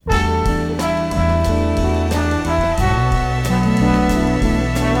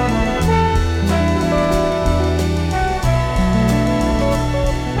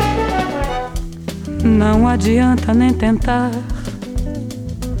adianta nem tentar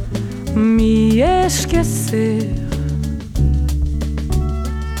me esquecer.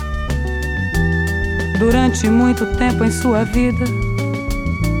 Durante muito tempo em sua vida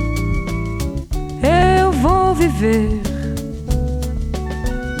eu vou viver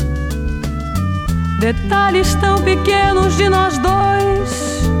detalhes tão pequenos de nós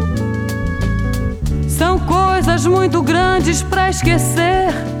dois. São coisas muito grandes pra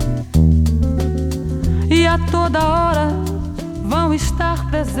esquecer, e a toda hora vão estar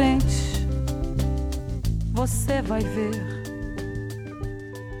presentes. Você vai ver.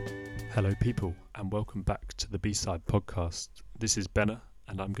 Hello people, and welcome back to the Bside podcast. This is Bena,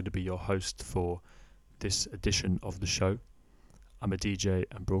 and I'm going to be your host for this edition of the show. I'm a DJ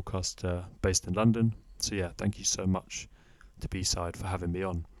and broadcaster based in London, so yeah, thank you so much to Bside for having me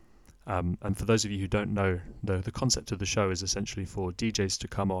on. And for those of you who don't know, the concept of the show is essentially for DJs to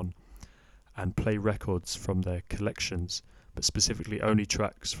come on and play records from their collections, but specifically only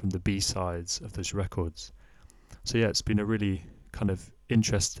tracks from the B-sides of those records. So yeah, it's been a really kind of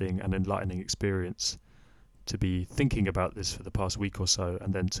interesting and enlightening experience to be thinking about this for the past week or so,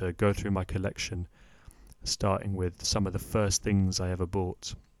 and then to go through my collection, starting with some of the first things I ever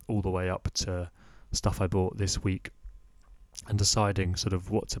bought, all the way up to stuff I bought this week, and deciding sort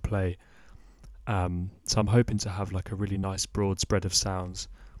of what to play. So I'm hoping to have like a really nice broad spread of sounds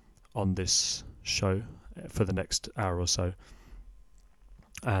on this show for the next hour or so,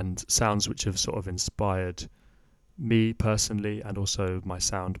 and sounds which have sort of inspired me personally and also my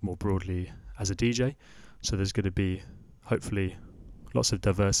sound more broadly as a DJ. So there's going to be hopefully lots of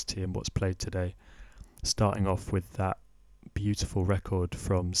diversity in what's played today, starting off with that beautiful record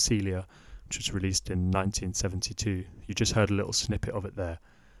from Celia, which was released in 1972. You just heard a little snippet of it there,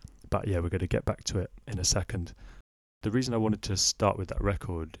 but yeah, we're going to get back to it in a second. The reason I wanted to start with that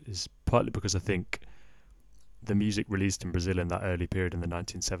record is partly because I think the music released in Brazil in that early period in the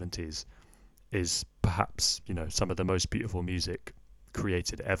 1970s is perhaps, you know, some of the most beautiful music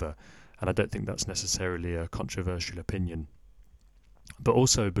created ever, and I don't think that's necessarily a controversial opinion, but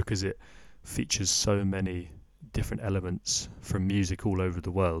also because it features so many different elements from music all over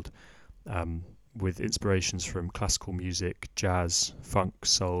the world, with inspirations from classical music, jazz, funk,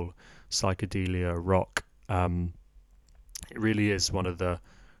 soul, psychedelia, rock. It really is one of the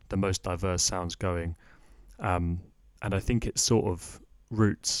most diverse sounds going, and I think it sort of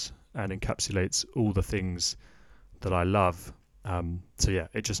roots and encapsulates all the things that I love. So yeah,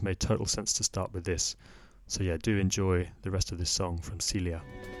 it just made total sense to start with this. So yeah, do enjoy the rest of this song from Celia.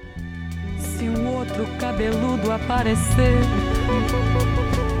 Se outro cabeludo aparecer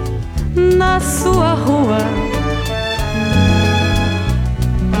na sua rua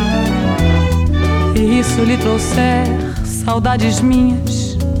e isso lhe trouxer saudades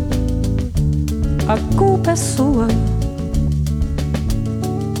minhas, a culpa é sua.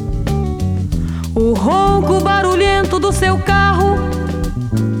 O ronco barulhento do seu carro,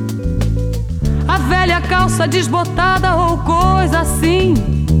 a velha calça desbotada ou coisa assim,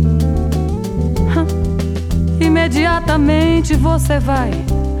 imediatamente você vai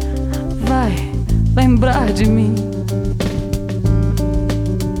lembrar de mim.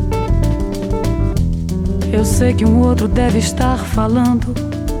 Eu sei que um outro deve estar falando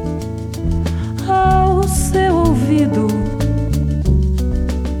ao seu ouvido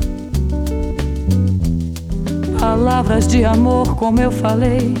palavras de amor, como eu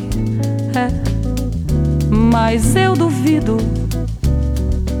falei, mas eu duvido.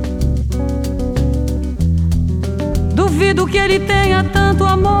 Duvido que ele tenha tanto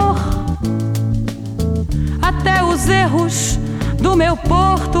amor. Até os erros do meu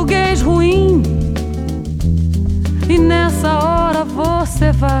português ruim, e nessa hora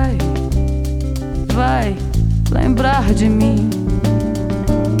você vai lembrar de mim.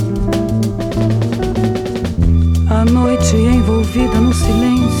 A noite envolvida no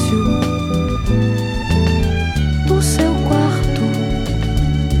silêncio do seu quarto,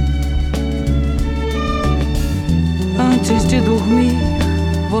 antes de dormir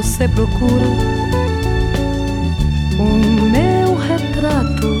você procura o meu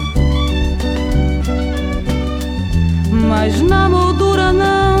retrato, mas na moldura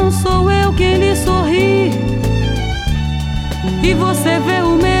não sou eu quem lhe sorri, e você vê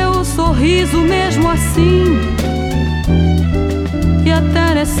o meu sorriso mesmo assim. E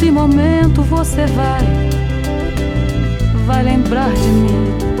até nesse momento você vai lembrar de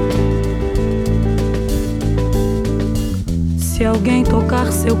mim. Se alguém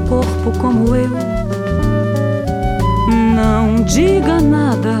tocar seu corpo como eu, não diga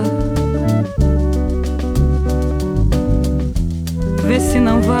nada. Vê se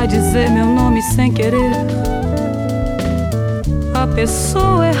não vai dizer meu nome sem querer. A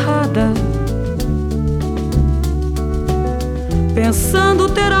pessoa errada, pensando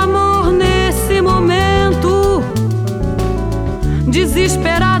ter amor nesse momento.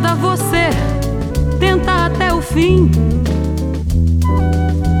 Desesperada você tenta até o fim,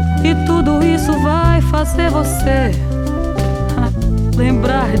 e tudo isso vai fazer você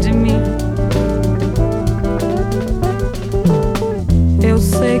lembrar de mim. Eu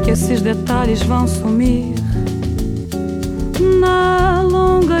sei que esses detalhes vão sumir na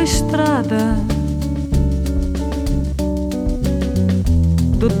longa estrada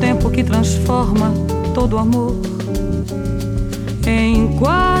do tempo que transforma todo amor em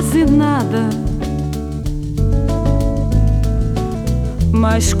quase nada.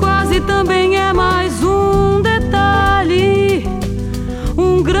 Mas quase também é mais um detalhe.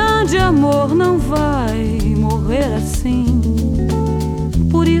 Um grande amor não vai morrer assim.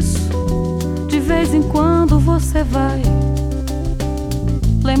 Por isso, de vez em quando você vai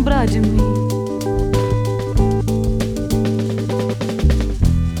lembrar de mim.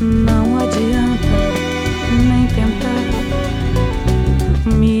 Não adianta nem tentar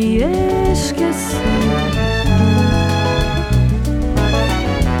me esquecer.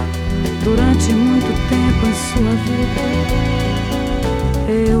 Durante muito tempo em sua vida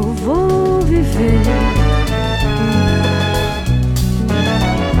eu vou viver.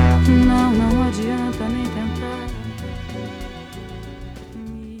 Não adianta nem tentar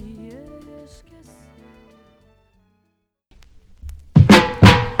me esquecer.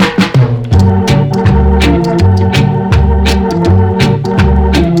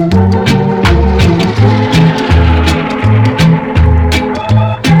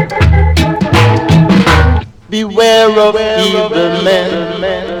 Beware of evil men,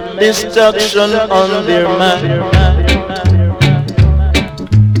 destruction on their mind.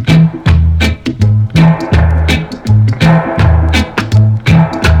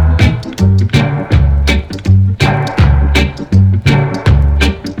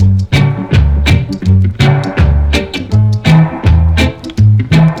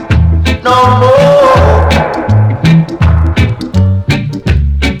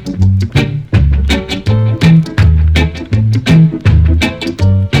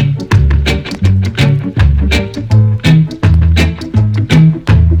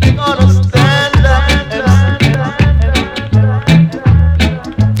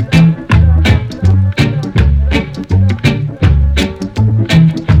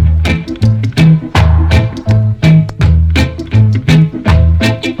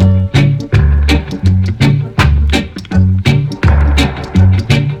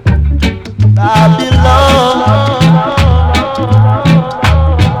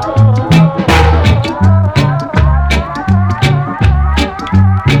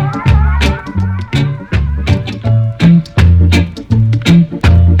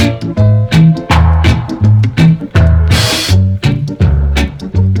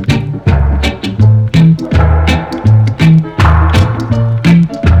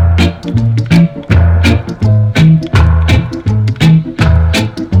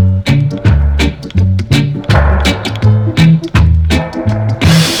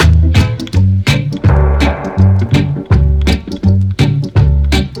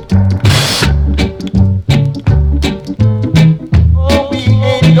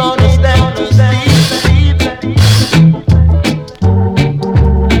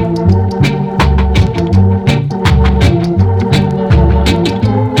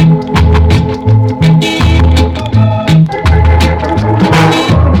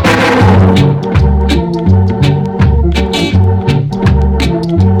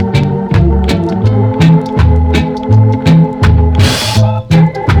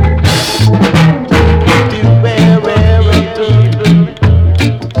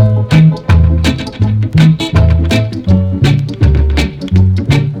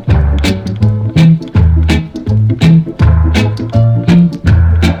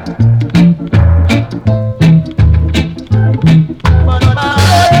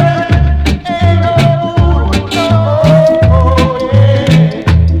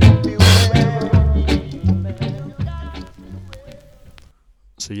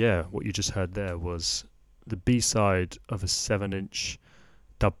 So yeah, what you just heard there was the B-side of a 7-inch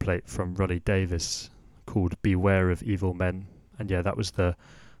dubplate from Ronnie Davis called Beware of Evil Men. And yeah, that was the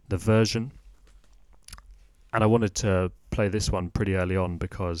version. And I wanted to play this one pretty early on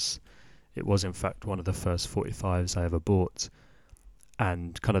because it was in fact one of the first 45s I ever bought,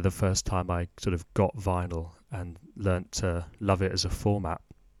 and kind of the first time I sort of got vinyl and learnt to love it as a format.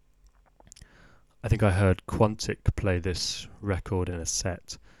 I think I heard Quantic play this record in a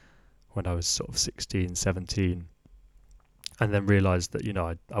set when I was sort of 16, 17, and then realised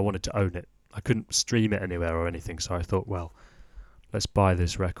that, I wanted to own it. I couldn't stream it anywhere or anything, so I thought, well, let's buy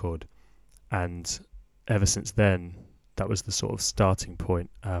this record. And ever since then, that was the sort of starting point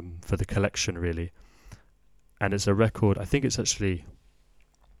for the collection, really. And it's a record, I think it's actually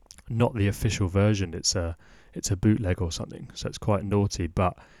not the official version, it's a bootleg or something, so it's quite naughty,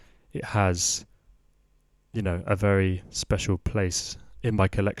 but it has, a very special place in my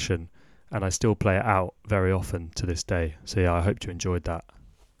collection, and I still play it out very often to this day. So yeah, I hope you enjoyed that.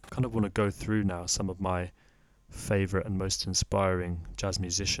 I kind of want to go through now some of my favourite and most inspiring jazz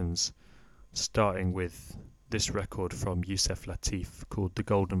musicians, starting with this record from Yusef Lateef called The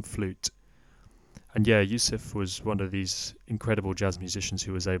Golden Flute. And yeah, Yusef was one of these incredible jazz musicians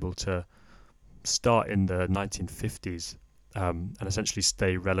who was able to start in the 1950s and essentially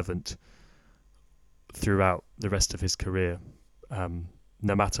stay relevant throughout the rest of his career.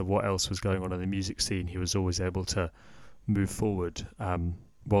 No matter what else was going on in the music scene, he was always able to move forward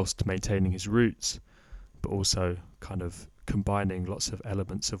whilst maintaining his roots, but also kind of combining lots of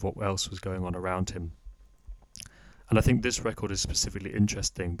elements of what else was going on around him. And I think this record is specifically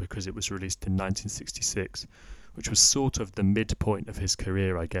interesting because it was released in 1966, which was sort of the midpoint of his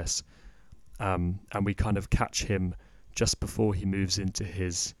career, I guess. And we kind of catch him just before he moves into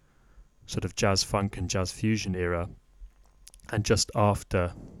his sort of jazz funk and jazz fusion era, and just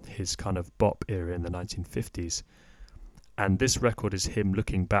after his kind of bop era in the 1950s. And this record is him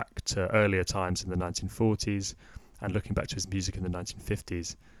looking back to earlier times in the 1940s and looking back to his music in the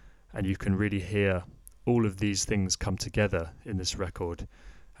 1950s. And you can really hear all of these things come together in this record,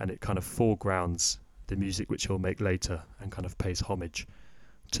 and it kind of foregrounds the music which he'll make later and kind of pays homage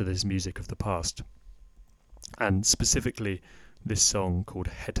to this music of the past. And specifically, this song called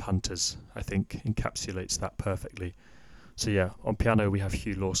Headhunters, I think, encapsulates that perfectly. So yeah, on piano we have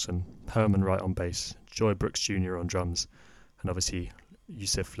Hugh Lawson, Herman Wright on bass, Joy Brooks Jr. on drums, and obviously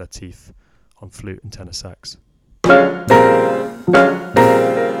Yusef Lateef on flute and tenor sax.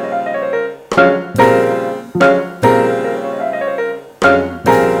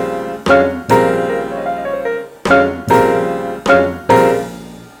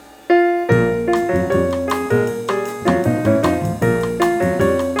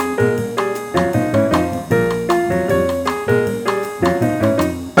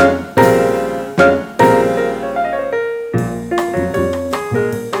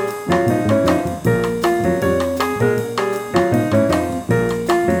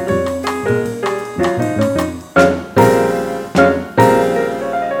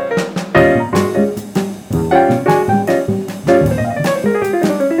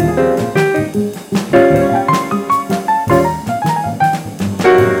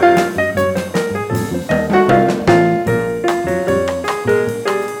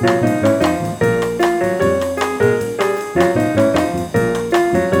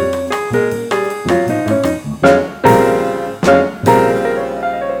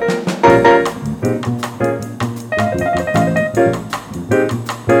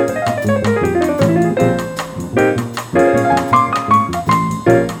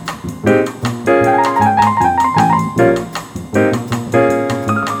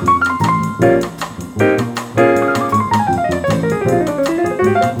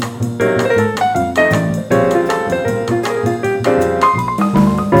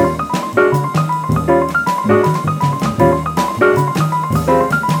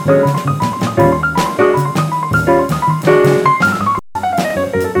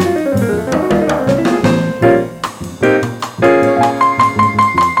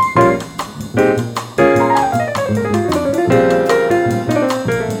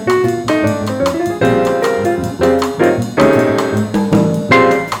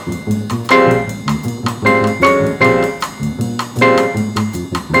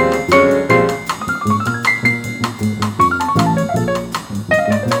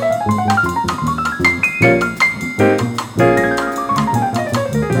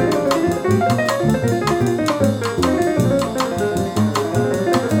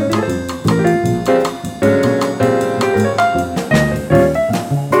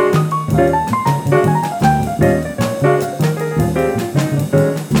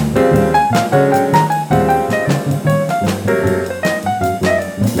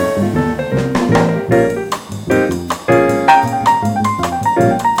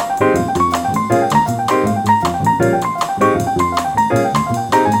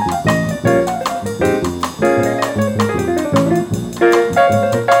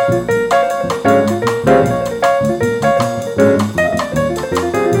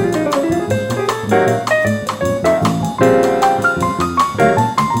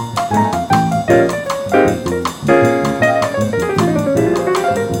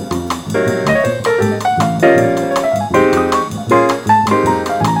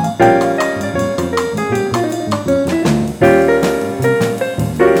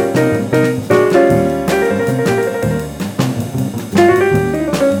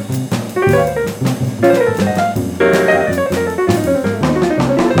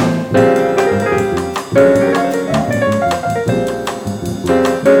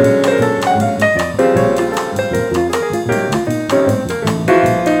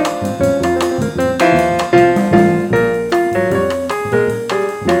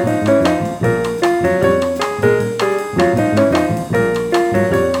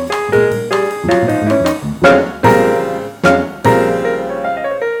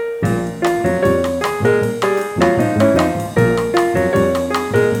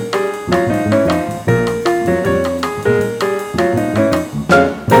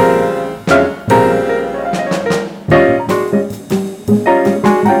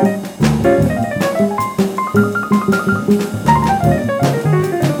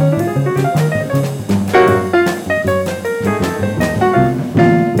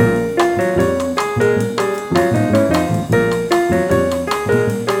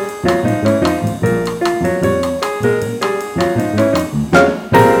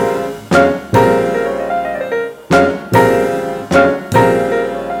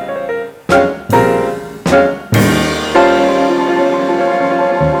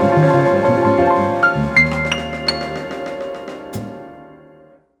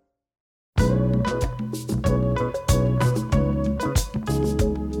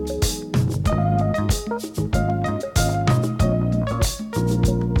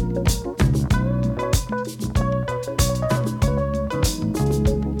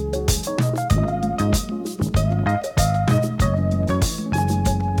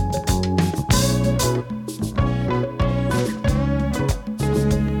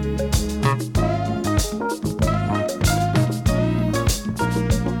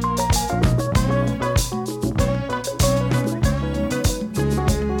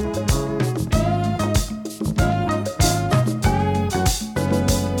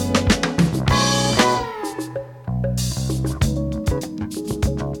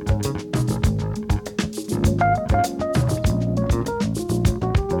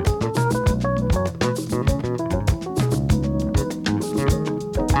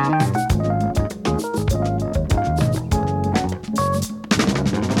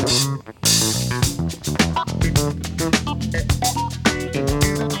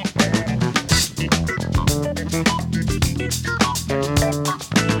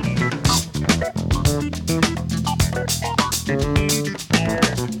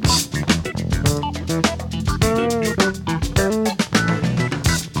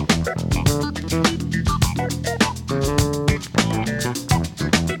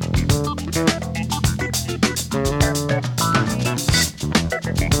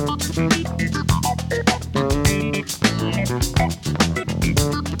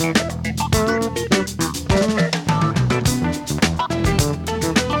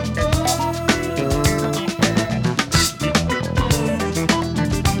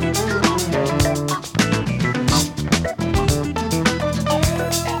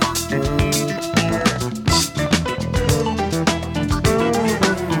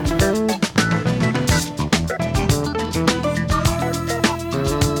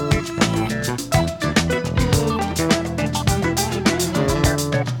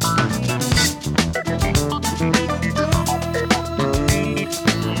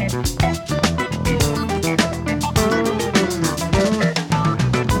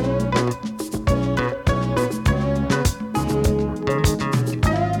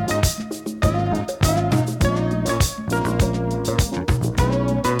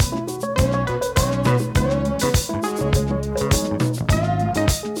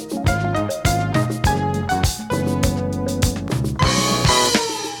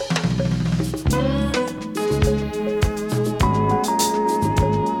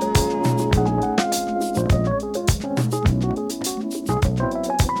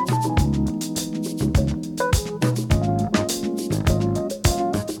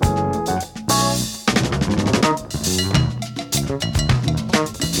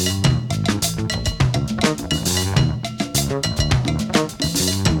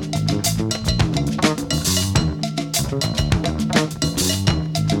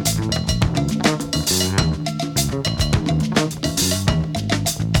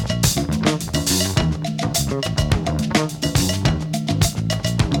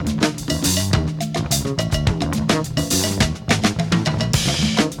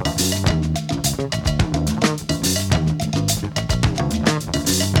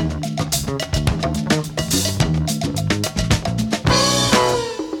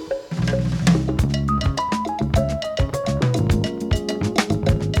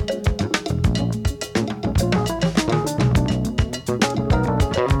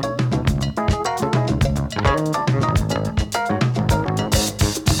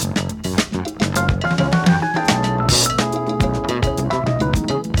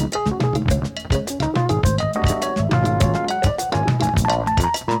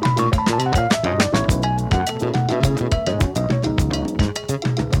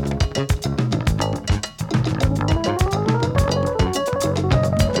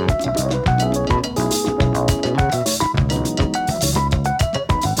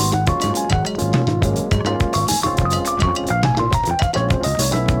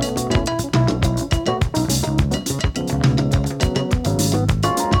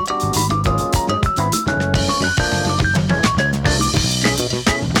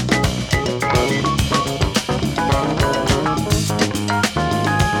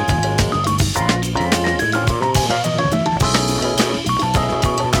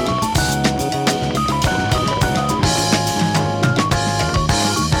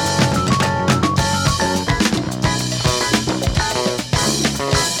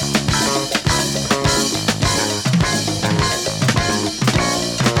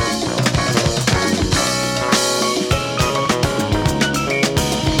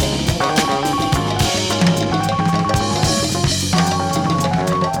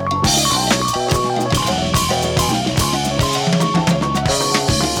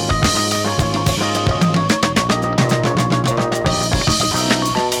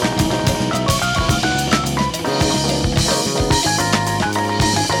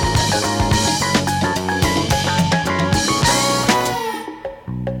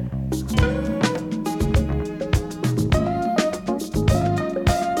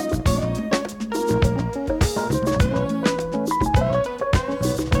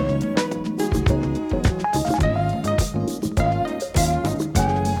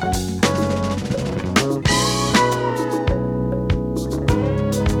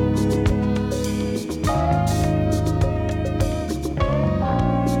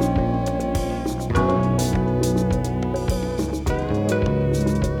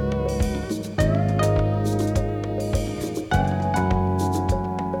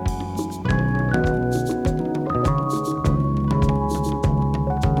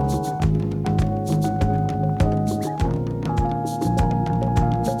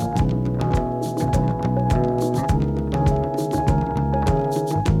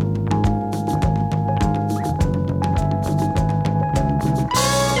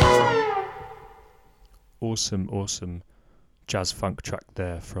 awesome jazz funk track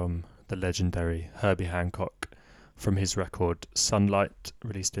there from the legendary Herbie Hancock from his record Sunlight,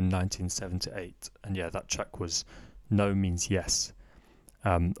 released in 1978. And yeah, that track was No Means Yes.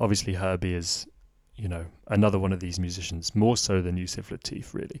 Obviously Herbie is, another one of these musicians, more so than Yusuf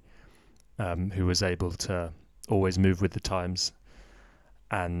Lateef really, who was able to always move with the times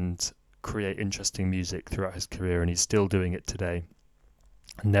and create interesting music throughout his career, and he's still doing it today,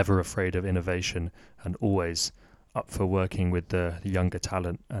 never afraid of innovation and always up for working with the younger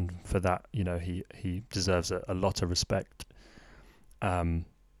talent, and for that, he deserves a lot of respect. And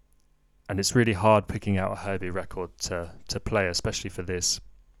it's really hard picking out a Herbie record to play, especially for this.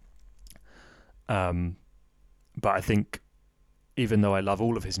 But I think even though I love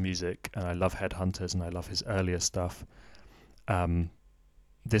all of his music, and I love Headhunters and I love his earlier stuff,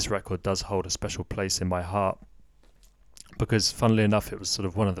 this record does hold a special place in my heart, because funnily enough, it was sort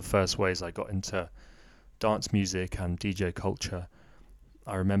of one of the first ways I got into dance music and DJ culture.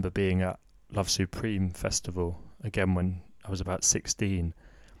 I remember being at Love Supreme Festival, again when I was about 16,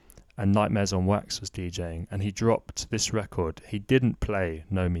 and Nightmares on Wax was DJing, and he dropped this record. He didn't play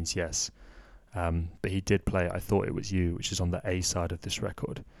No Means Yes, but he did play I Thought It Was You, which is on the A side of this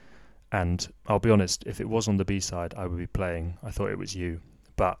record. And I'll be honest, if it was on the B side, I would be playing I Thought It Was You,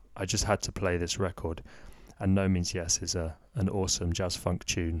 but I just had to play this record. And No Means Yes is an awesome jazz funk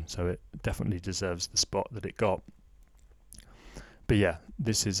tune, so it definitely deserves the spot that it got. But yeah,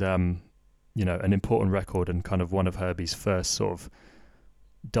 this is an important record, and kind of one of Herbie's first sort of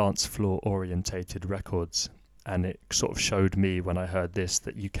dance floor orientated records. And it sort of showed me when I heard this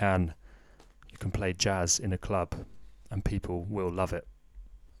that you can play jazz in a club and people will love it.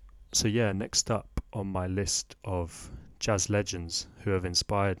 So yeah, next up on my list of jazz legends who have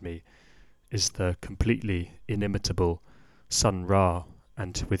inspired me is the completely inimitable Sun Ra,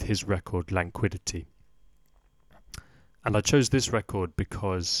 and with his record Languidity. And I chose this record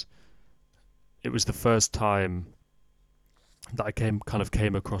because it was the first time that I came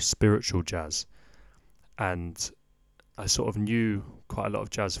across spiritual jazz, and I sort of knew quite a lot of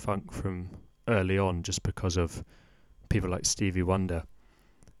jazz funk from early on just because of people like Stevie Wonder,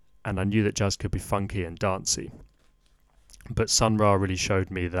 and I knew that jazz could be funky and dancey, but Sun Ra really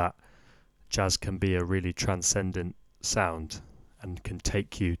showed me that jazz can be a really transcendent sound and can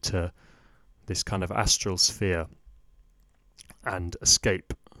take you to this kind of astral sphere and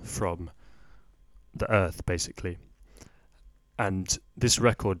escape from the earth, basically. And this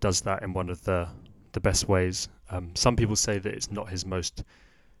record does that in one of the best ways. Some people say that it's not his most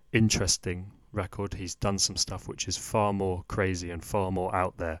interesting record. He's done some stuff which is far more crazy and far more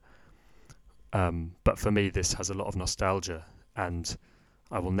out there. But for me, this has a lot of nostalgia, and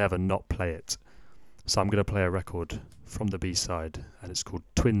I will never not play it. So I'm going to play a record from the B-side, and it's called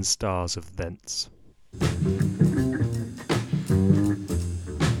Twin Stars of Thence.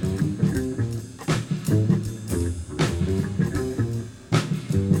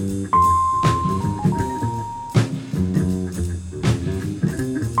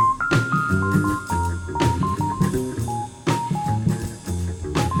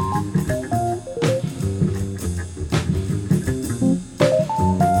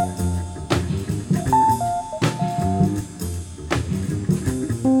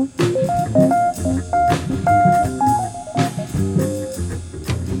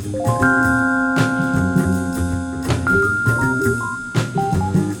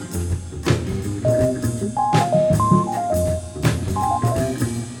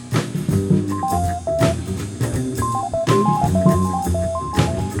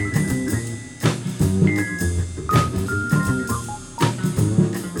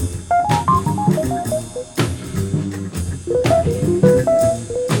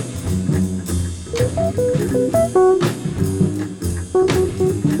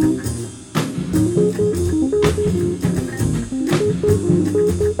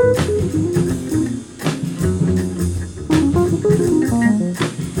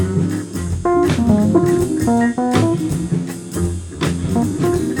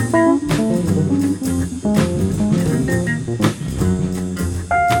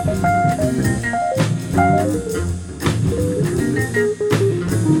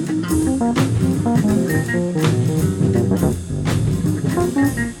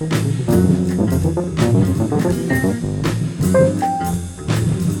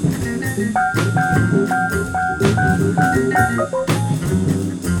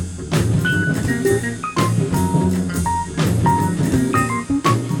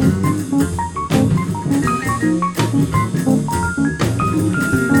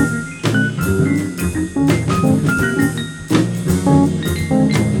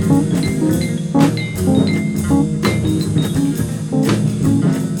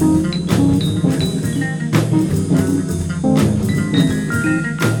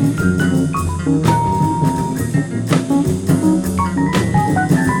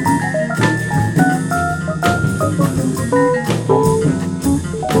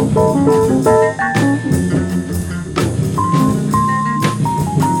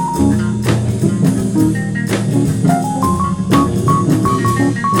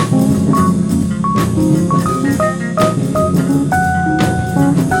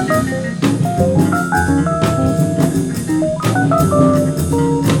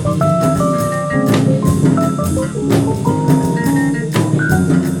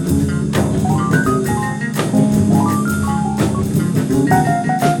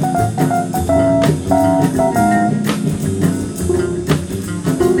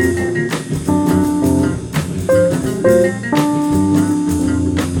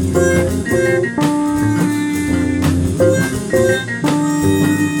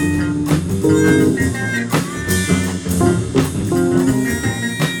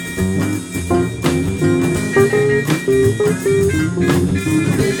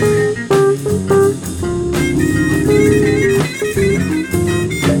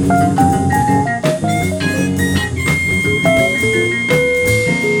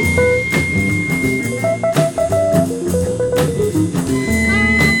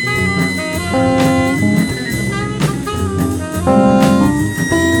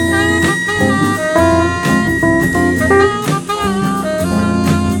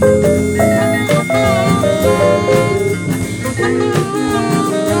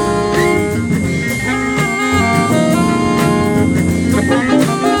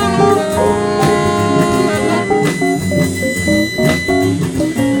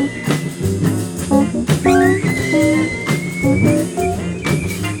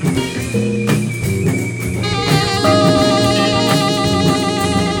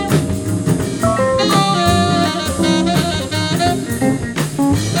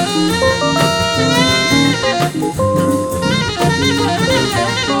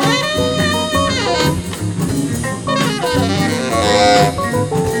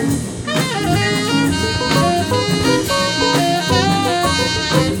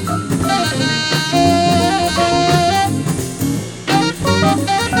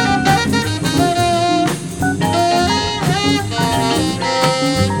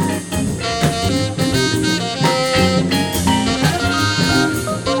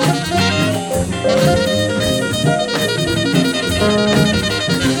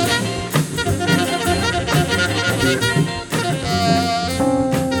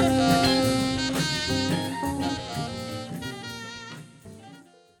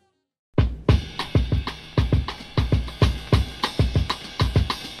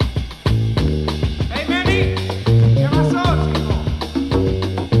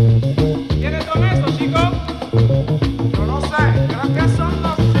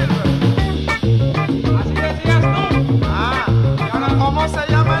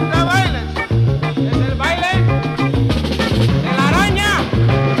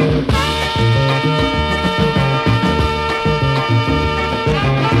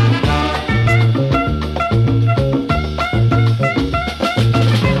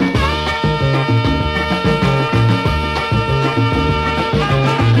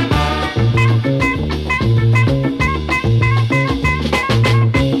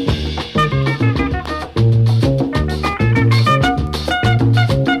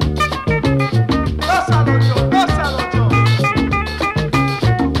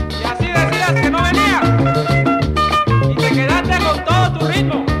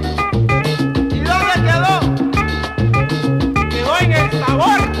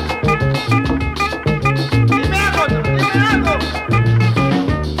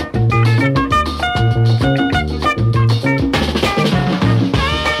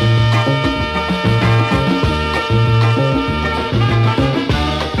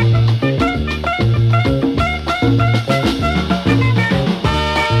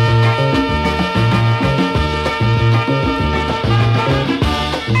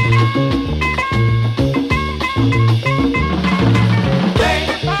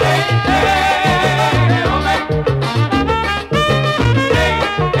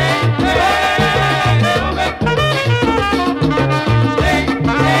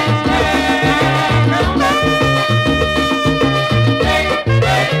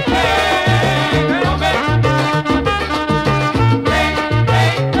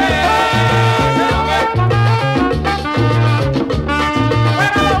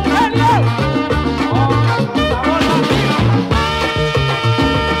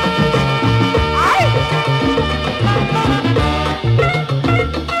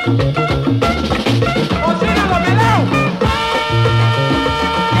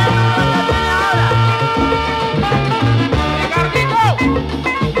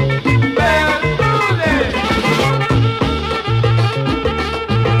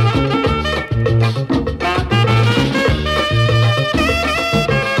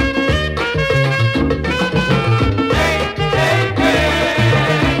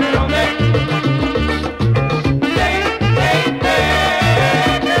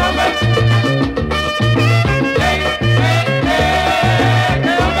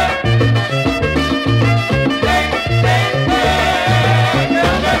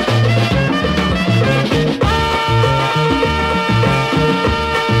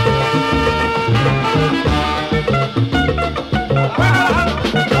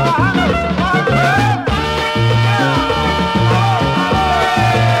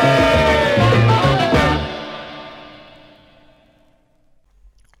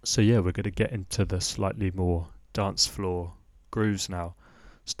 So yeah, we're going to get into the slightly more dance floor grooves now,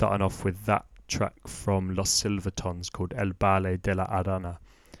 starting off with that track from Los Silvertons called El Baile de la Arana,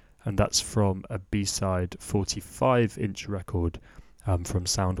 and that's from a B-side 45-inch record from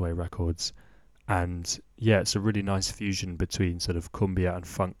Soundway Records. And yeah, it's a really nice fusion between sort of cumbia and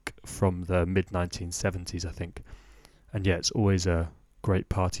funk from the mid-1970s, I think. And yeah, it's always a great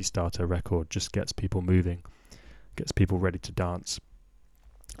party starter record, just gets people moving, gets people ready to dance.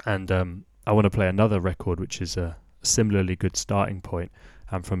 And I want to play another record which is a similarly good starting point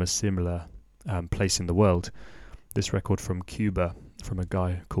and from a similar place in the world. This record from Cuba, from a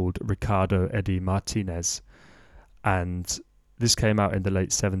guy called Ricardo Eddie Martinez. And this came out in the late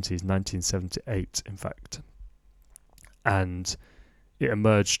 70s, 1978 in fact. And it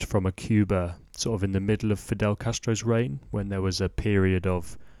emerged from a Cuba sort of in the middle of Fidel Castro's reign, when there was a period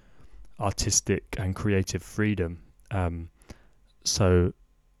of artistic and creative freedom. So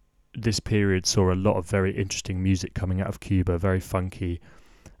this period saw a lot of very interesting music coming out of Cuba, very funky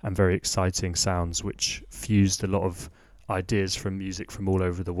and very exciting sounds, which fused a lot of ideas from music from all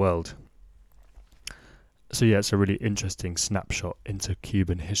over the world. So yeah, it's a really interesting snapshot into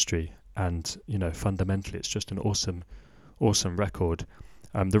Cuban history, and you know, fundamentally it's just an awesome record.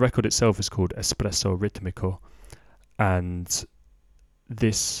 The record itself is called Espresso Ritmico, and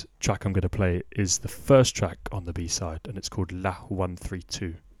this track I'm going to play is the first track on the B-side, and it's called La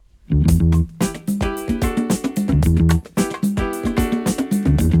 132.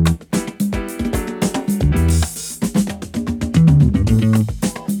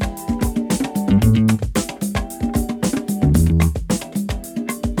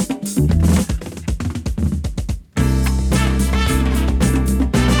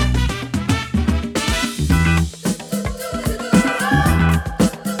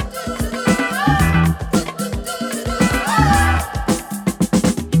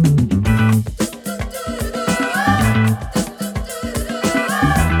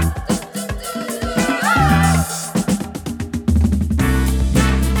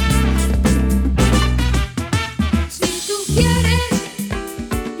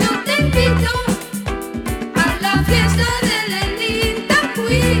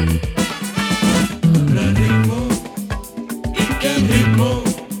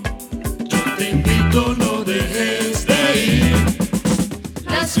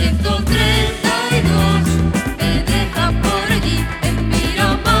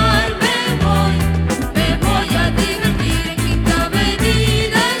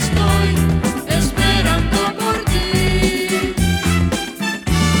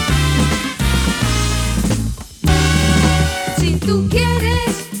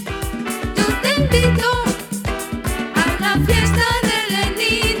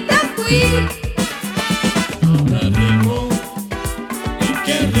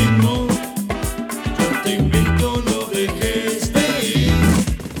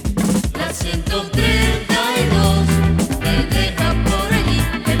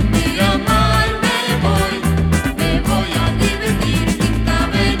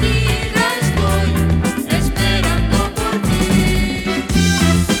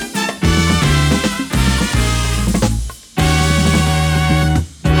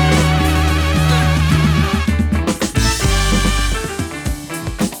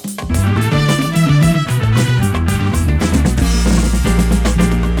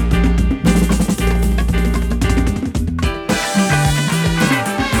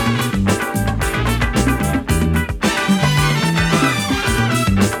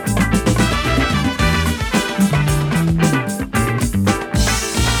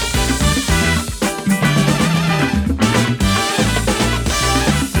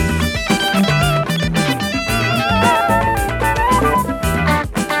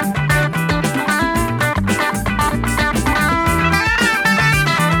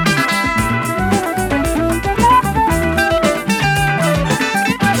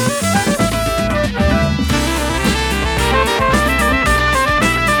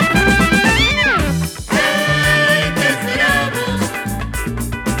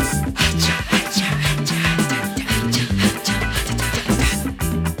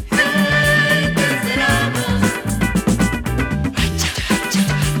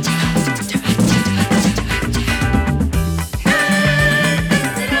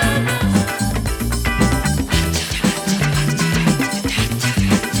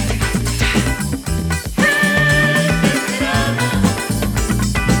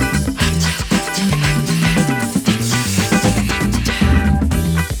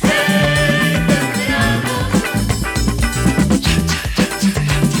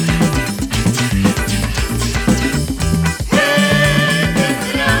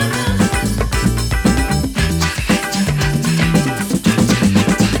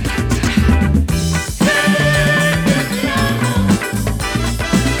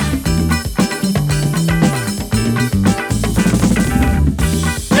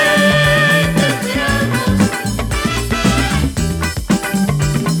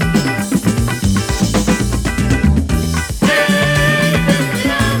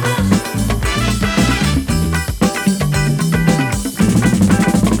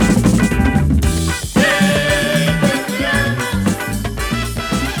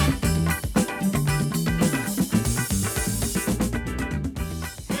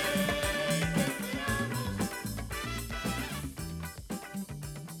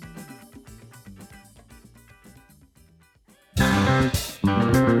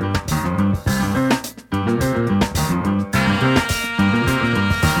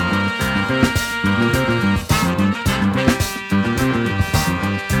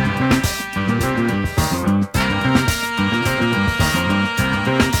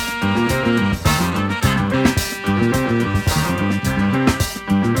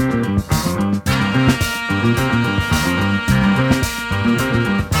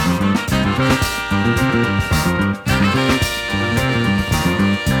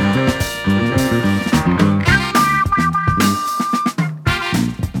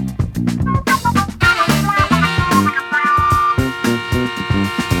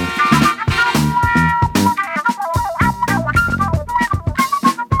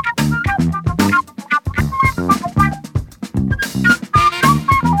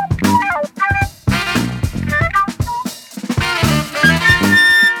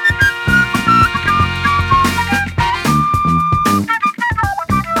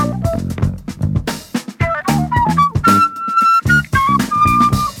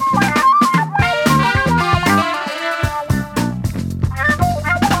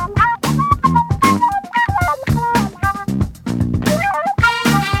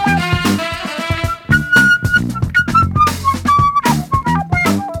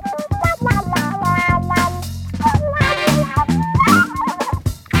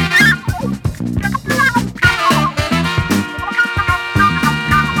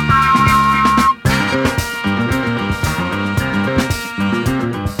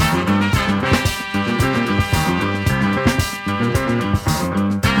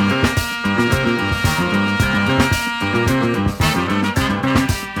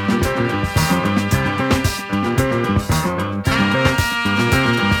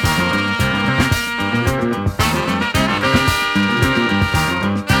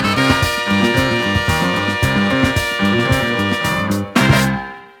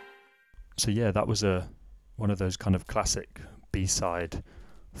 So yeah, that was one of those kind of classic B-side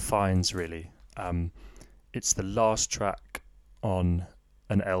finds, really. It's the last track on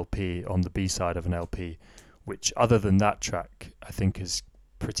an LP, on the B-side of an LP, which, other than that track, I think is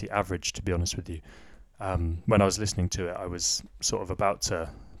pretty average, to be honest with you. When I was listening to it, I was sort of about to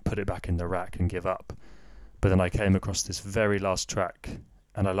put it back in the rack and give up. But then I came across this very last track,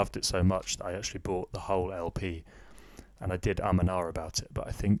 and I loved it so much that I actually bought the whole LP. And I did and ah about it, but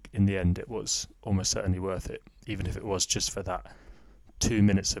I think in the end it was almost certainly worth it, even if it was just for that 2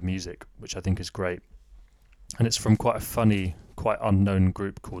 minutes of music, which I think is great. And it's from quite a funny, quite unknown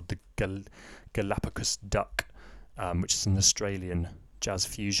group called the Galapagos Duck, which is an Australian jazz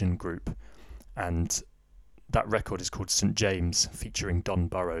fusion group. And that record is called St. James, featuring Don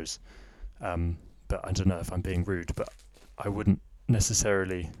Burrows. But I don't know if I'm being rude, but I wouldn't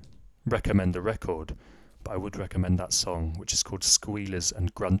necessarily recommend the record, but I would recommend that song, which is called Squealers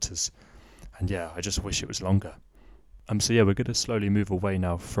and Grunters. And yeah, I just wish it was longer. So yeah, we're going to slowly move away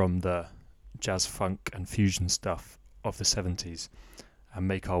now from the jazz, funk and fusion stuff of the 70s and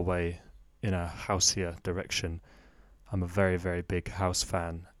make our way in a houseier direction. I'm a very, very big house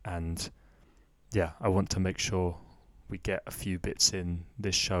fan, and yeah, I want to make sure we get a few bits in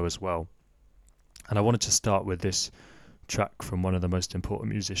this show as well. And I wanted to start with this track from one of the most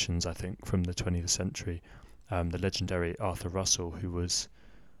important musicians, I think, from the 20th century, the legendary Arthur Russell, who was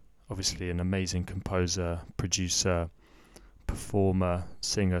obviously an amazing composer, producer, performer,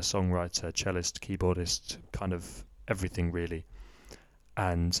 singer, songwriter, cellist, keyboardist, kind of everything really.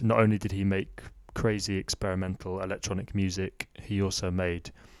 And not only did he make crazy experimental electronic music, he also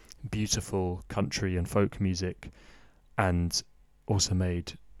made beautiful country and folk music, and also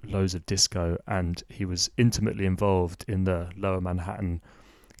made loads of disco, and he was intimately involved in the Lower Manhattan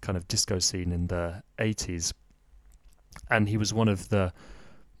kind of disco scene in the 80s, and he was one of the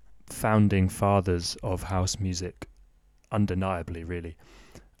founding fathers of house music, undeniably, really.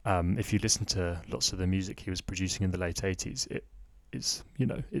 If you listen to lots of the music he was producing in the late 80s,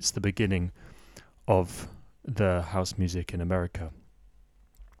 it's the beginning of the house music in America.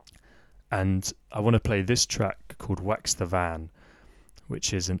 And I want to play this track called Wax the Van,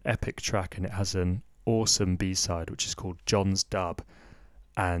 which is an epic track, and it has an awesome B-side which is called John's Dub,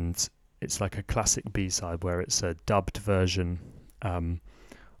 and it's like a classic B-side where it's a dubbed version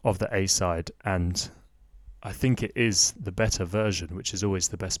of the A-side, and I think it is the better version, which is always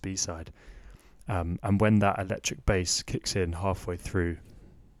the best B-side. And when that electric bass kicks in halfway through,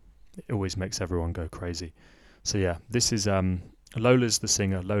 it always makes everyone go crazy. So yeah, this is Lola's the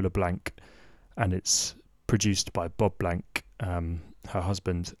singer, Lola Blank, and it's produced by Bob Blank, her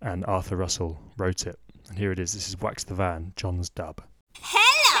husband, and Arthur Russell wrote it. And here it is. This is Wax the Van, John's Dub.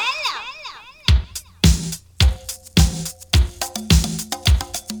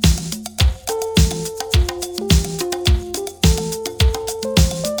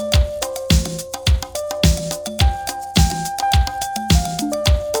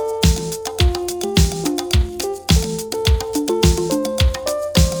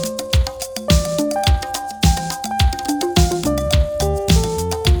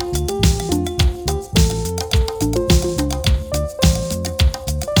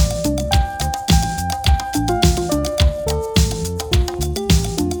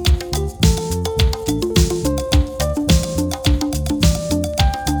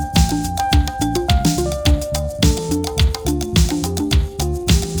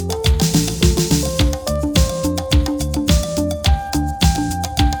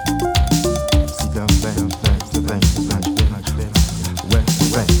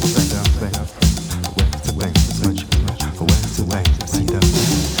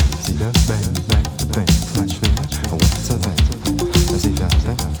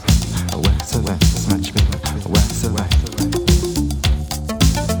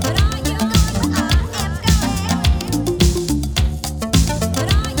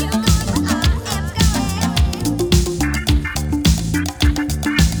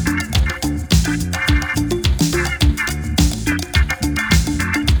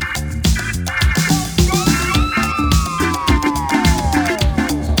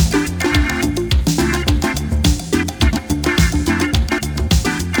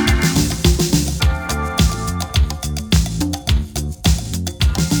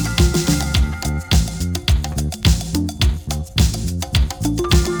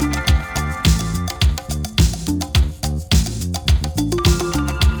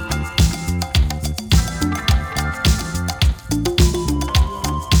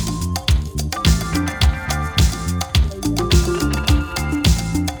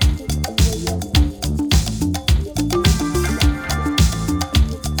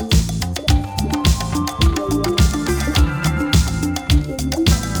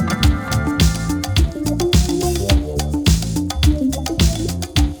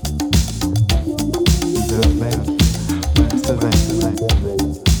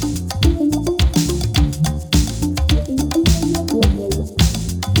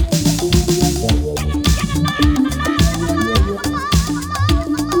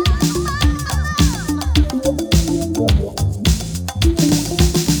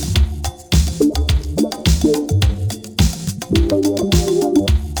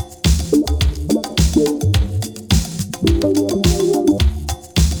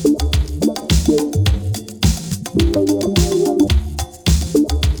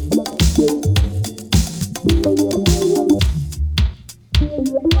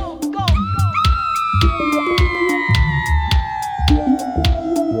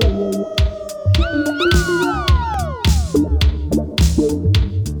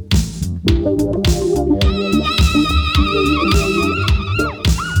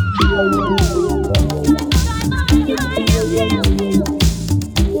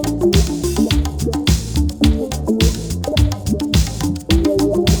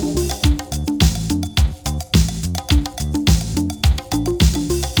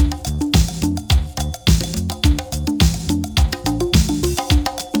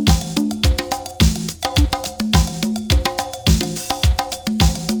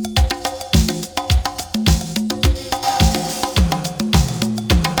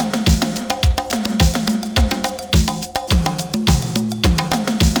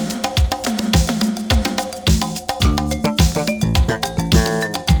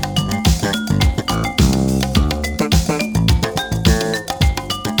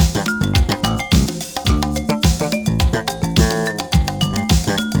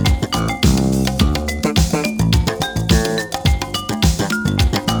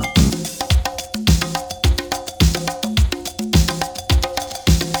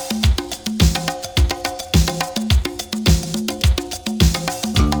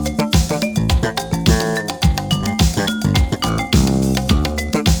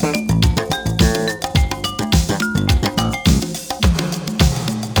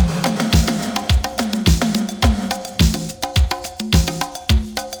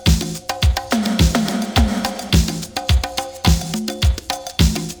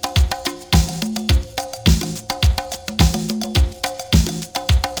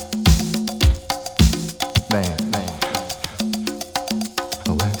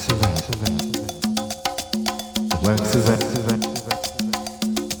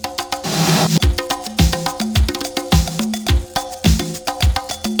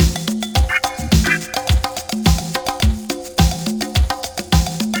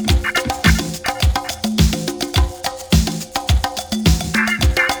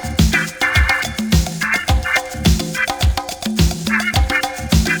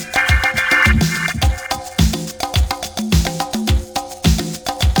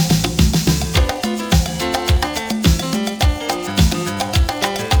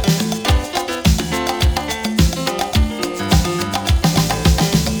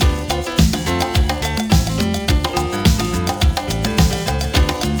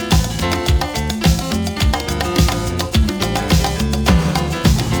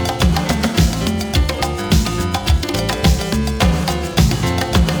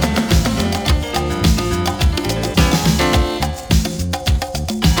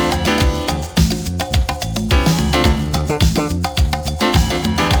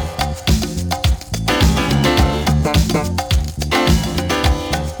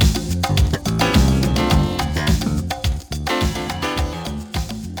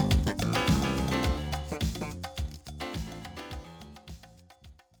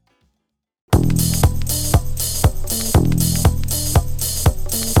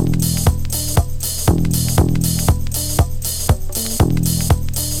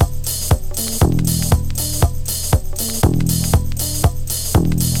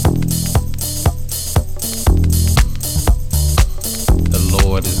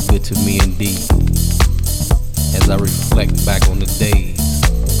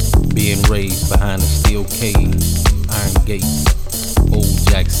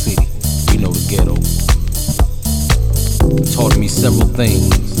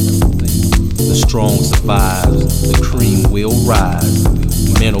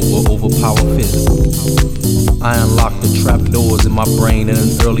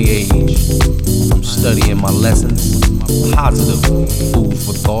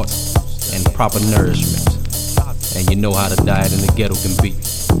 Proper nourishment, and you know how the diet in the ghetto can be.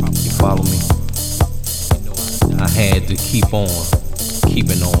 You follow me? I had to keep on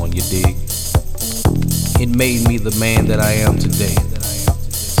keeping on, you dig? It made me the man that I am today.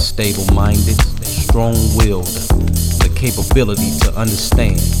 Stable-minded, strong-willed, the capability to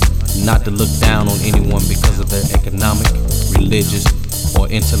understand not to look down on anyone because of their economic, religious, or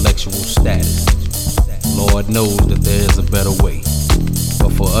intellectual status. Lord knows that there is a better way.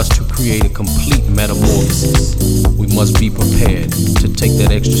 But for us to create a complete metamorphosis, we must be prepared to take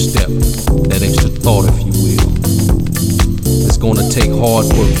that extra step, that extra thought, if you will. It's gonna take hard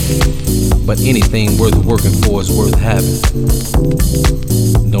work, but anything worth working for is worth having.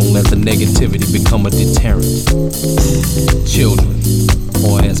 Don't let the negativity become a deterrent. Children,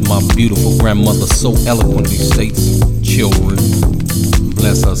 or as my beautiful grandmother so eloquently states, children,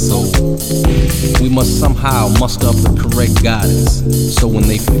 bless her soul. We must somehow muster up the correct guidance, so when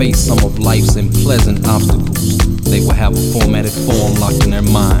they face some of life's unpleasant obstacles, they will have a formatted form locked in their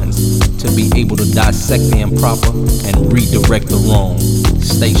minds to be able to dissect the improper and redirect the wrong.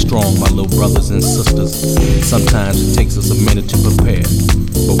 Stay strong, my little brothers and sisters. Sometimes it takes us a minute to prepare,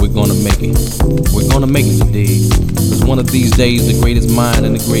 but we're gonna make it. We're gonna make it, you dig? Cause one of these days the greatest mind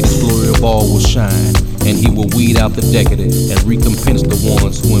and the greatest glory of all will shine, and he will weed out the decadent and recompense the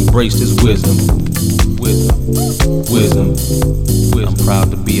ones who embraced his wisdom. Wisdom. I'm proud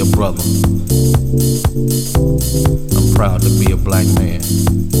to be a brother. I'm proud to be a black man.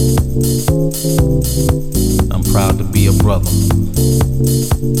 I'm proud to be a brother.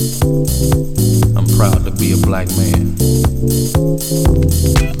 I'm proud to be a black man.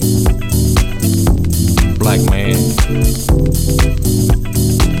 Black man.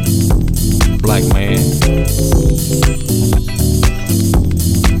 Black man.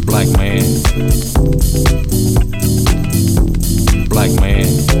 Black man. Black man.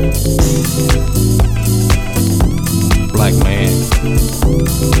 Black man.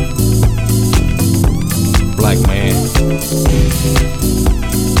 Black man.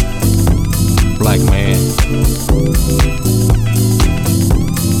 Black man.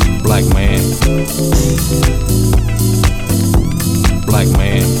 Black man. Black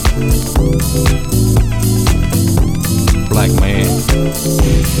man. Black man.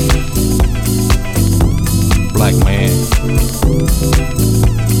 Black man.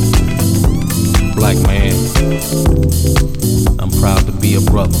 Black man. I'm proud to be a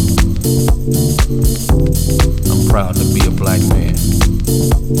brother. I'm proud to be a black man.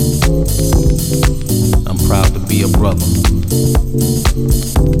 I'm proud to be a brother.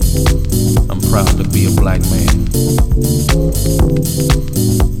 I'm proud to be a black man.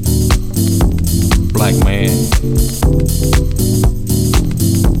 Black man.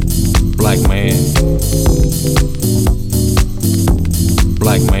 Black man.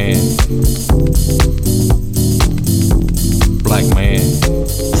 Black man. Black man.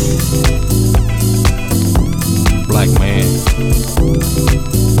 Black man.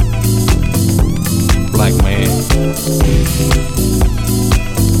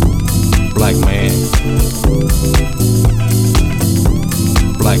 Black man.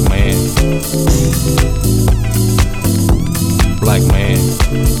 Black man. Black man. Black man.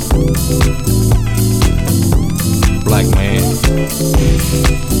 Black man.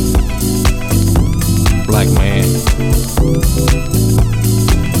 Black man.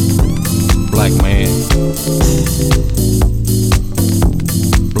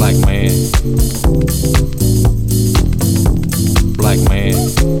 Black man. Black man. Black man.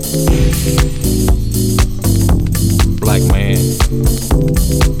 Black man.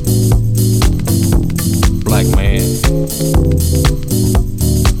 Black man.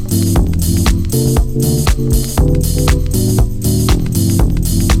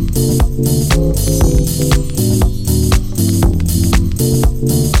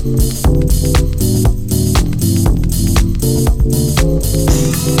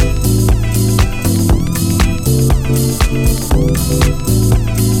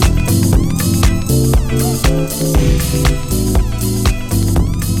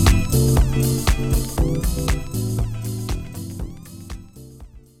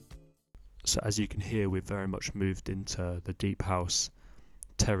 So as you can hear, we've very much moved into the deep house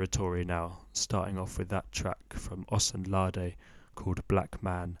territory now, starting off with that track from Osunlade called Black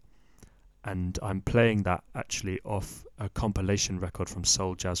Man. And I'm playing that actually off a compilation record from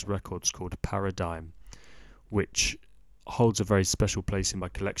Soul Jazz Records called Paradigm, which holds a very special place in my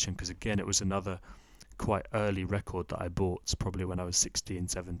collection because, again, it was another quite early record that I bought, probably when I was 16,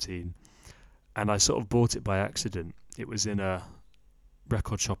 17. And I sort of bought it by accident. It was in a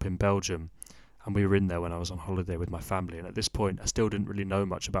record shop in Belgium, and we were in there when I was on holiday with my family, and at this point I still didn't really know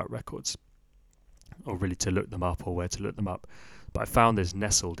much about records or really to look them up or where to look them up, but I found this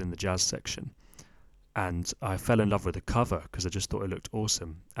nestled in the jazz section, and I fell in love with the cover because I just thought it looked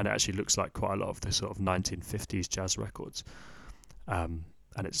awesome, and it actually looks like quite a lot of the sort of 1950s jazz records, and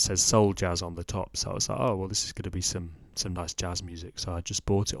it says soul jazz on the top, so I was like, oh well, this is going to be some some nice jazz music. So I just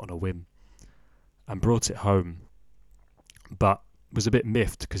bought it on a whim and brought it home, but was a bit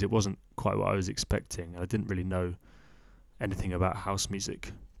miffed because it wasn't quite what I was expecting. I didn't really know anything about house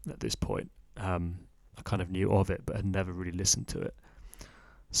music at this point. I kind of knew of it, but had never really listened to it.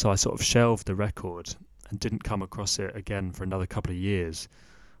 So I sort of shelved the record and didn't come across it again for another couple of years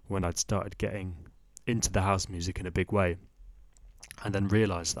when I'd started getting into the house music in a big way, and then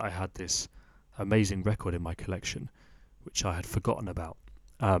realised that I had this amazing record in my collection which I had forgotten about.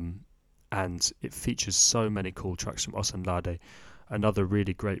 And it features so many cool tracks from Osanlade, another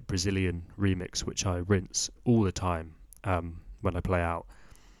really great Brazilian remix which I rinse all the time when I play out.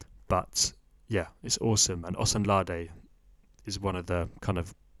 But yeah, it's awesome, and Osanlade is one of the kind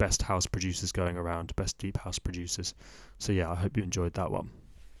of best house producers going around, best deep house producers. So yeah, I hope you enjoyed that one.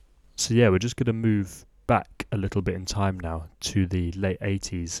 So yeah, we're just going to move back a little bit in time now to the late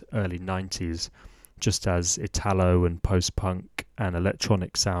 80s, early 90s, just as Italo and post-punk and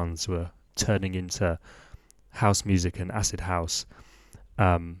electronic sounds were turning into house music and acid house.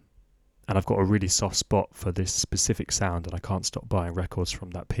 And I've got a really soft spot for this specific sound, and I can't stop buying records from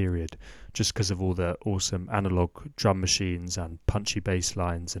that period just because of all the awesome analog drum machines and punchy bass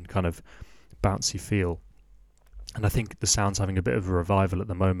lines and kind of bouncy feel. And I think the sound's having a bit of a revival at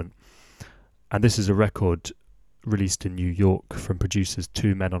the moment. And this is a record released in New York from producers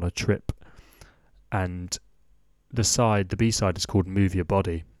Two Men on a Trip. And the B-side is called Move Your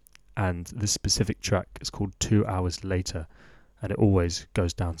Body. And this specific track is called 2 Hours Later. And it always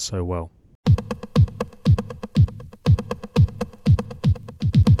goes down so well.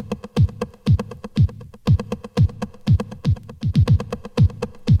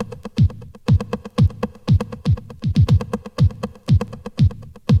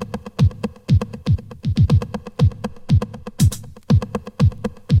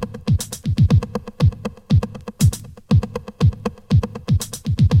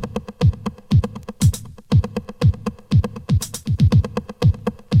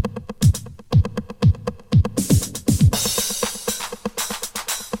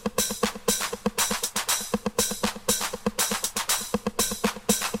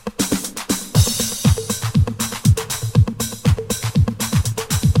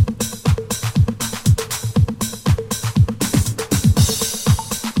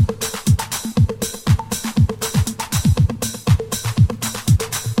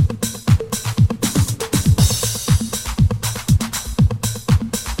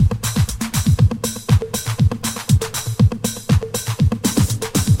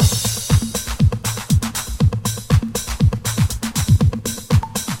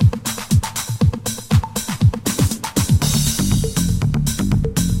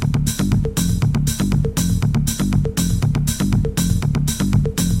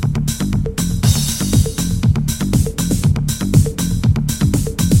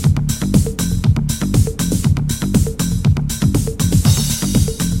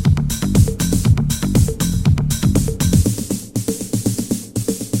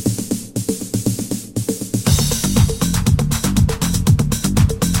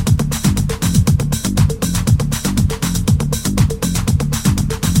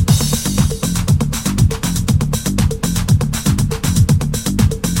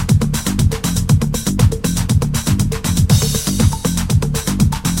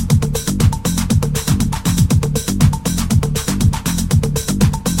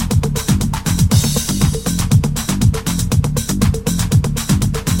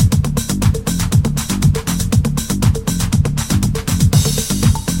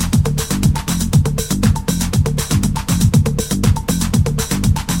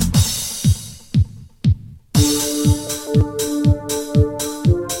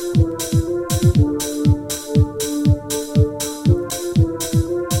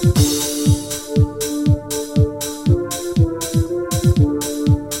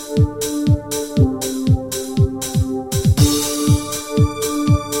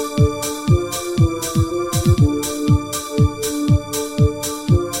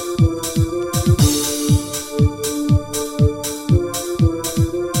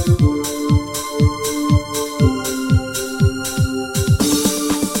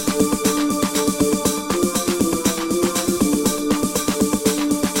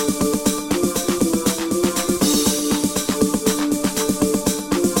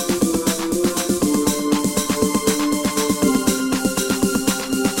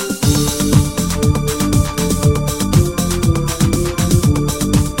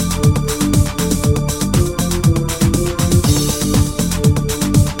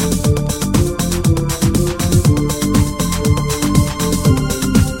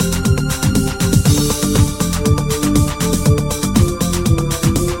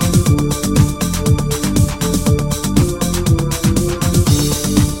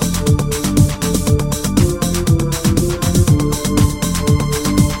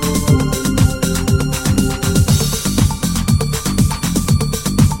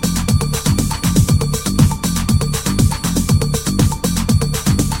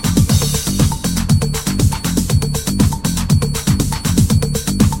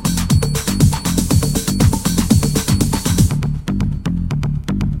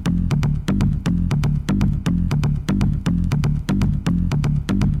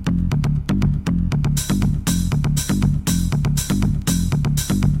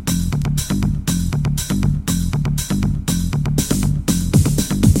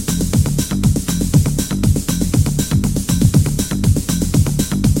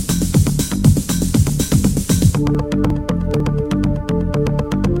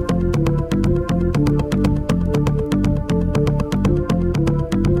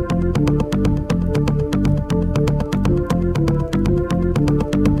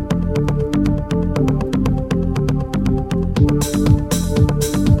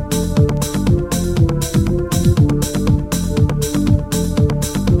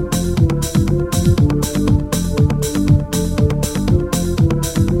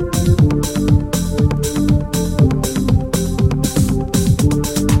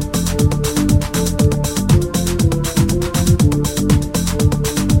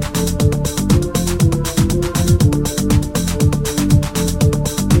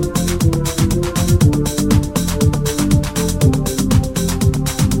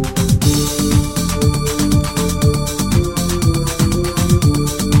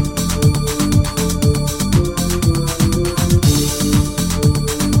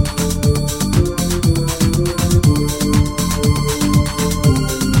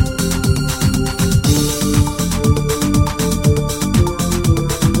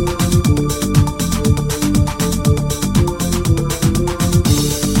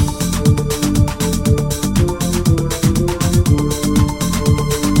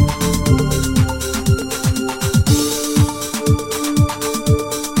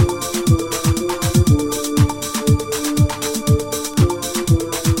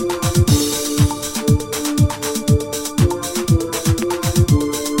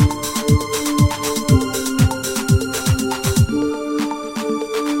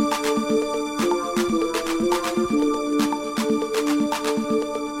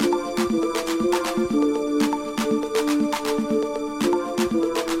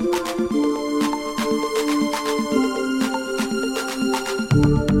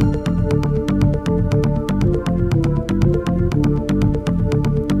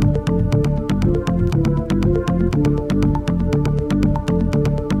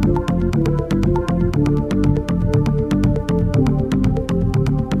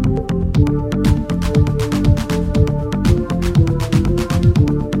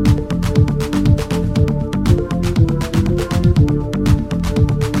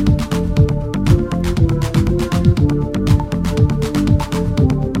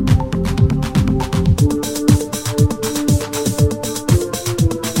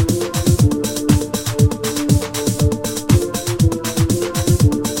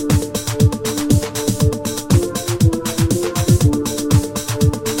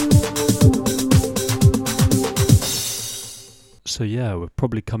 So yeah, we're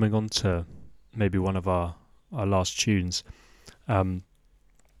probably coming on to maybe one of our last tunes. And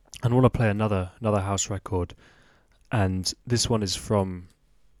I want to play another house record. And this one is from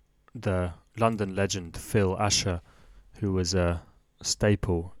the London legend Phil Asher, who was a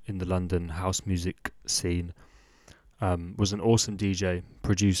staple in the London house music scene. Was an awesome DJ,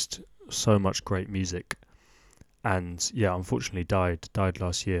 produced so much great music, and yeah, unfortunately died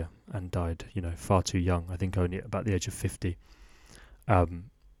last year, and died, far too young. I think only at about the age of 50.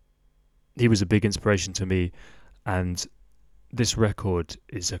 He was a big inspiration to me, and this record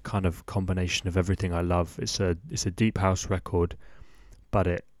is a kind of combination of everything I love. It's a deep house record, but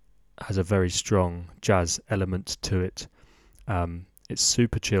it has a very strong jazz element to it. It's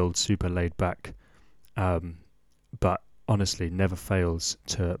super chilled, super laid back, but honestly never fails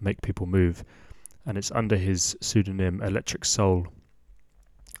to make people move. And it's under his pseudonym Electric Soul,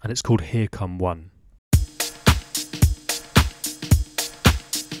 and it's called Here Come One.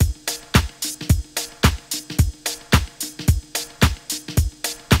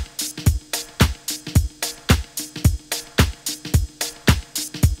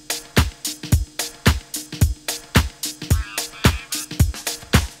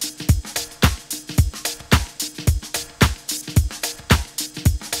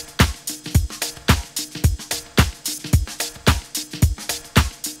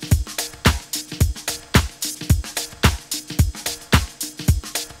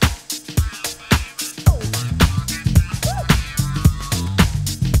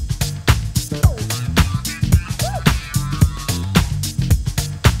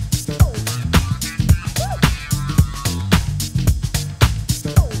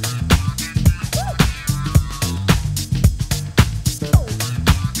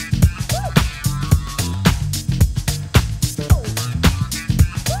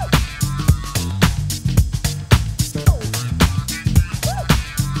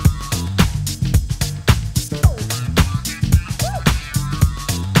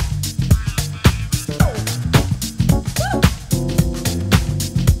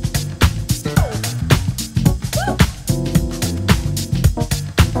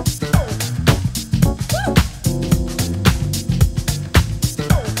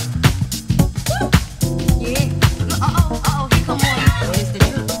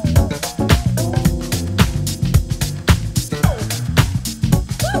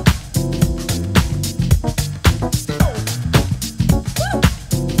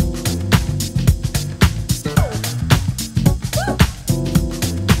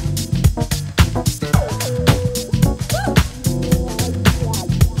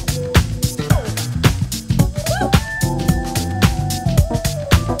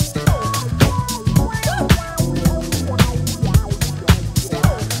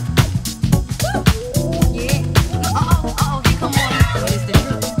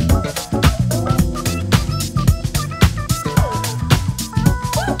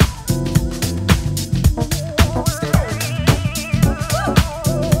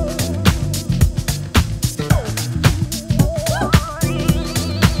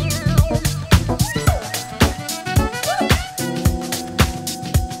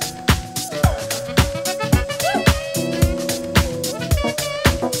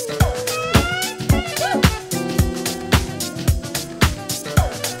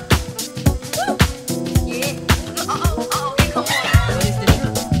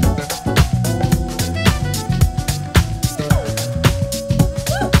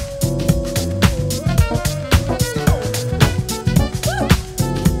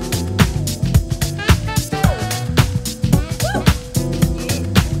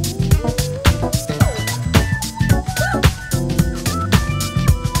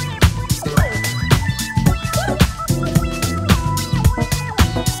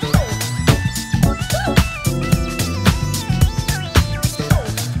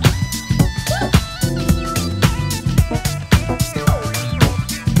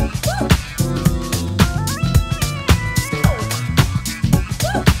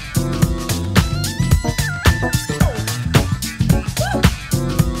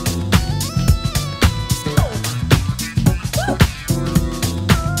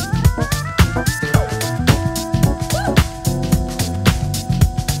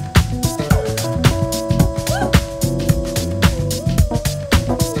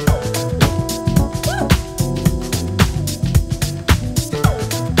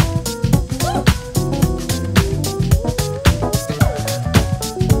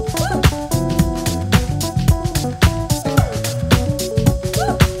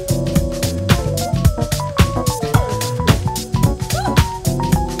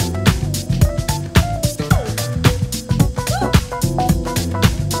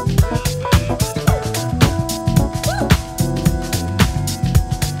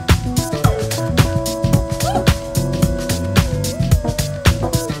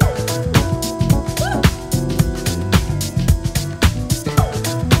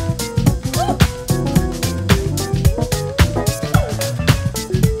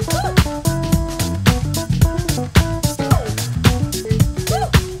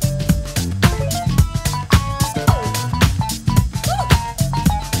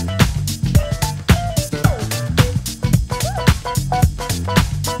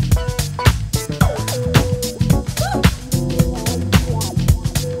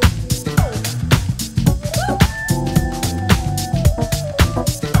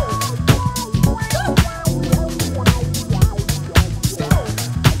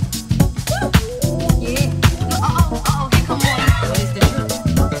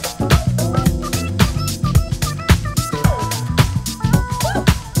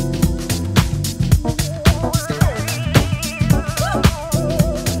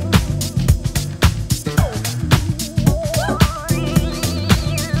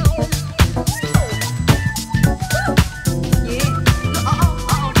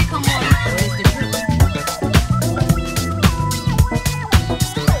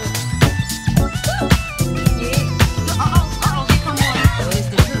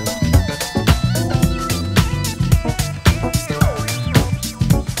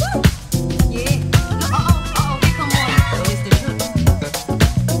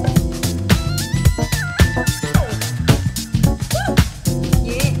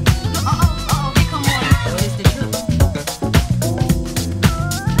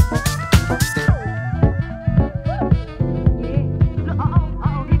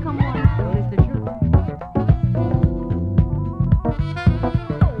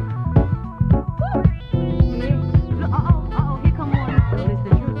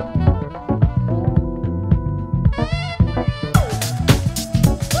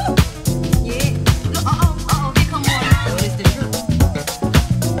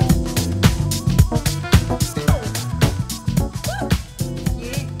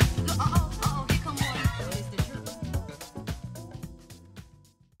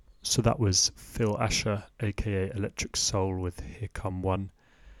 So that was Phil Asher, aka Electric Soul, with Here Come One.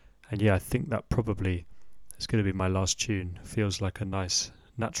 And yeah, I think that probably is going to be my last tune. Feels like a nice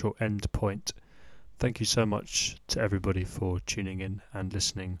natural end point. Thank you so much to everybody for tuning in and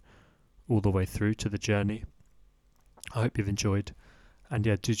listening all the way through to the journey. I hope you've enjoyed. And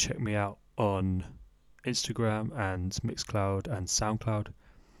yeah, do check me out on Instagram and Mixcloud and Soundcloud.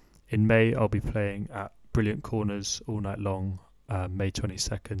 In May, I'll be playing at Brilliant Corners all night long, May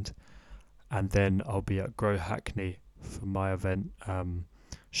 22nd. And then I'll be at Grow Hackney for my event,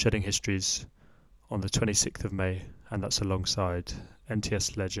 Shedding Histories, on the 26th of May. And that's alongside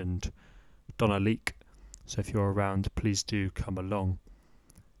NTS legend Donna Leak. So if you're around, please do come along.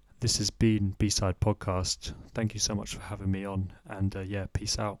 This has been Bside Podcast. Thank you so much for having me on. And yeah,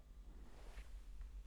 peace out.